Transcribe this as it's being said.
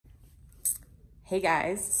Hey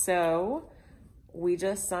guys, so we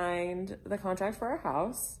just signed the contract for our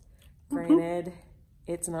house. Granted,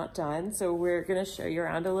 it's not done, so we're gonna show you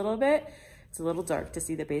around a little bit. It's a little dark to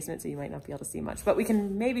see the basement, so you might not be able to see much, but we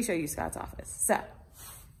can maybe show you Scott's office. So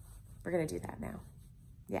we're gonna do that now.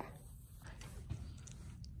 Yeah.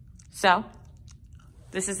 So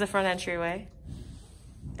this is the front entryway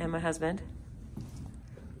and my husband.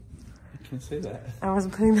 I can't say that. I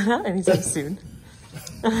wasn't putting that out anytime soon.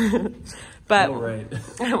 But right.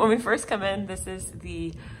 When we first come in, this is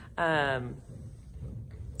the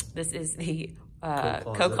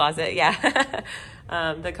coat closet. Yeah.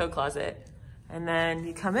 The coat closet. And then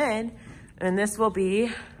you come in and this will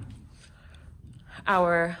be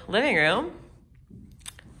our living room,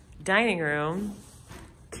 dining room,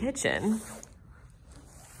 kitchen.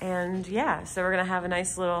 And yeah, so we're gonna have a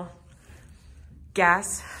nice little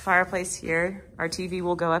gas fireplace here. Our TV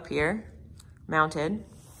will go up here, mounted.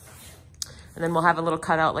 And then we'll have a little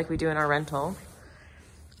cutout like we do in our rental.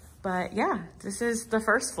 But yeah, this is the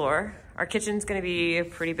first floor. Our kitchen's gonna be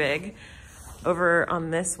pretty big. Over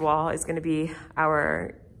on this wall is gonna be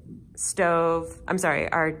our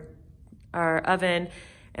our oven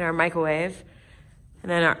and our microwave.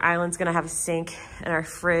 And then our island's gonna have a sink, and our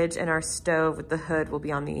fridge and our stove with the hood will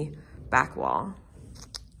be on the back wall.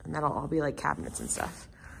 And that'll all be like cabinets and stuff.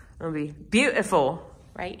 It'll be beautiful,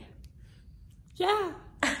 right? Yeah.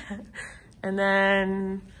 And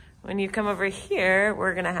then when you come over here,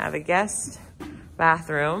 we're gonna have a guest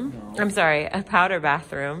bathroom. No. I'm sorry, a powder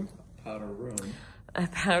bathroom. Powder room. A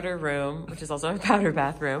powder room, which is also a powder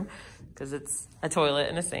bathroom, because it's a toilet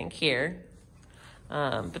and a sink here.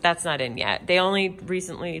 But that's not in yet. They only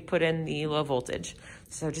recently put in the low voltage.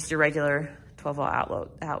 So just your regular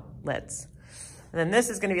 12-volt outlets. And then this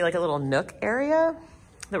is gonna be like a little nook area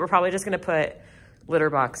that we're probably just gonna put litter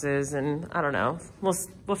boxes and I don't know,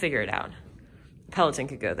 we'll figure it out. Peloton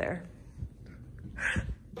could go there.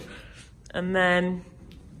 And then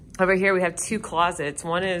over here we have two closets.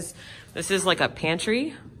 One is, this is like a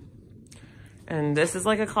pantry and this is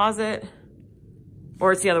like a closet,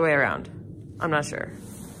 or it's the other way around. I'm not sure,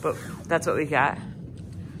 but that's what we got.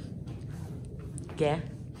 Yeah.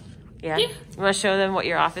 Yeah. You want to show them what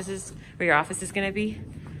your office is, where your office is going to be?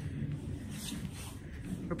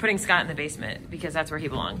 We're putting Scott in the basement because that's where he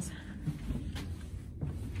belongs.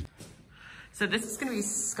 So this is going to be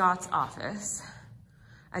Scott's office.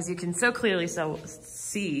 As you can so clearly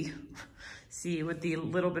see with the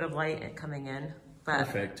little bit of light coming in. But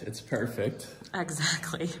perfect. It's perfect.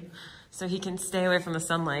 Exactly. So he can stay away from the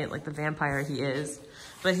sunlight like the vampire he is.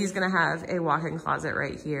 But he's going to have a walk-in closet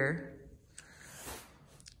right here.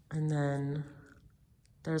 And then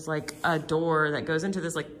there's like a door that goes into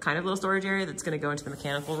this like kind of little storage area that's gonna go into the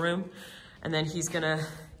mechanical room. And then he's can't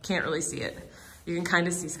really see it. You can kind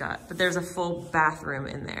of see Scott, but there's a full bathroom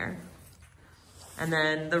in there. And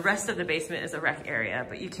then the rest of the basement is a rec area,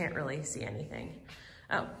 but you can't really see anything.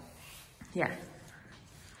 Oh, yeah.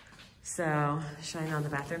 So showing on the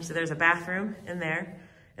bathroom. So there's a bathroom in there.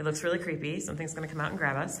 It looks really creepy. Something's gonna come out and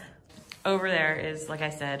grab us. Over there is, like I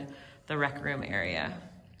said, the rec room area.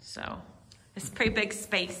 So it's a pretty big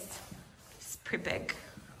space. It's pretty big.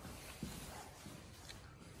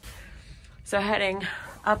 So heading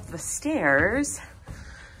up the stairs,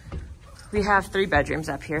 we have 3 bedrooms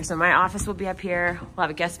up here. So my office will be up here. We'll have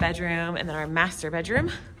a guest bedroom and then our master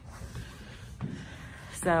bedroom.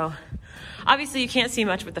 So obviously you can't see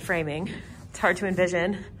much with the framing. It's hard to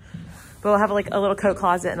envision, but we'll have like a little coat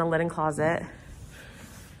closet and a linen closet.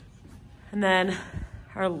 And then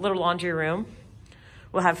our little laundry room.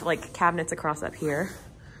 We'll have like cabinets across up here.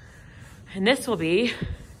 And this will be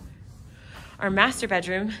our master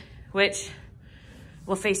bedroom, which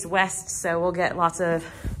will face west. So we'll get lots of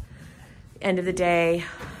end of the day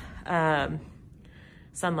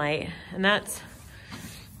sunlight. And that's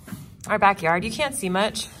our backyard. You can't see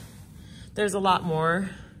much. There's a lot more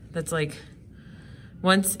that's like,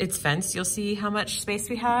 once it's fenced, you'll see how much space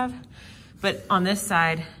we have. But on this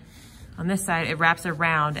side, it wraps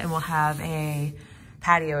around and we'll have a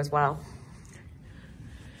patio as well.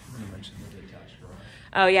 You mentioned the detached garage.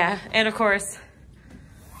 Oh yeah, and of course,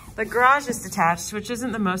 the garage is detached, which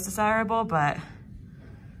isn't the most desirable, but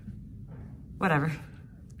whatever.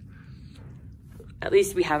 At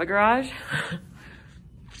least we have a garage.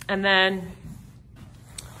 And then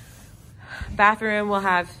bathroom, we'll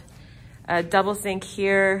have a double sink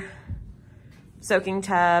here, soaking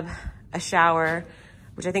tub, a shower,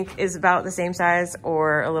 which I think is about the same size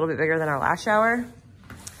or a little bit bigger than our last shower.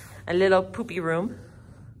 A little poopy room.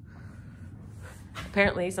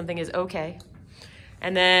 Apparently something is okay.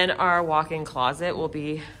 And then our walk-in closet will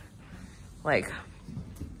be like,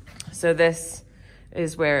 so this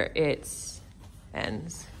is where it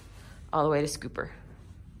ends, all the way to scooper.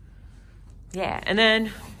 Yeah, and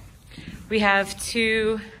then we have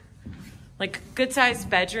 2 like good-sized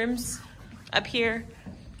bedrooms up here,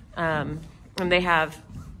 and they have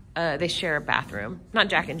they share a bathroom, not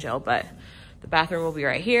Jack and Jill, but the bathroom will be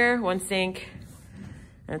right here, 1 sink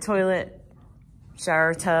and a toilet,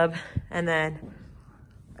 shower tub, and then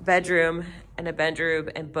a bedroom and a bedroom,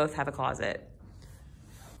 and both have a closet.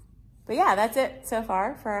 But yeah, that's it so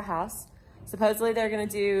far for our house. Supposedly they're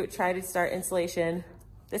gonna try to start installation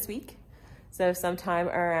this week. So sometime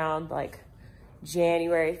around like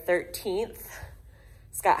January 13th,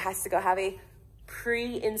 Scott has to go have a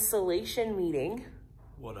pre-installation meeting.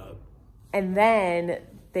 What up? And then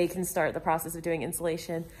they can start the process of doing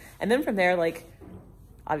installation. And then from there, like,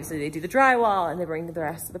 obviously they do the drywall and they bring the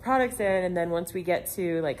rest of the products in. And then once we get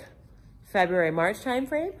to like February, March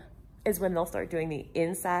timeframe is when they'll start doing the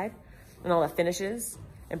inside and all the finishes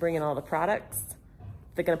and bring in all the products.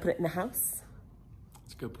 They're gonna put it in the house.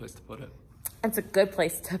 It's a good place to put it. It's a good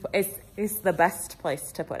place to put it. It's the best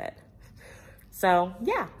place to put it. So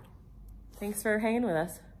yeah, thanks for hanging with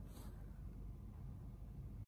us.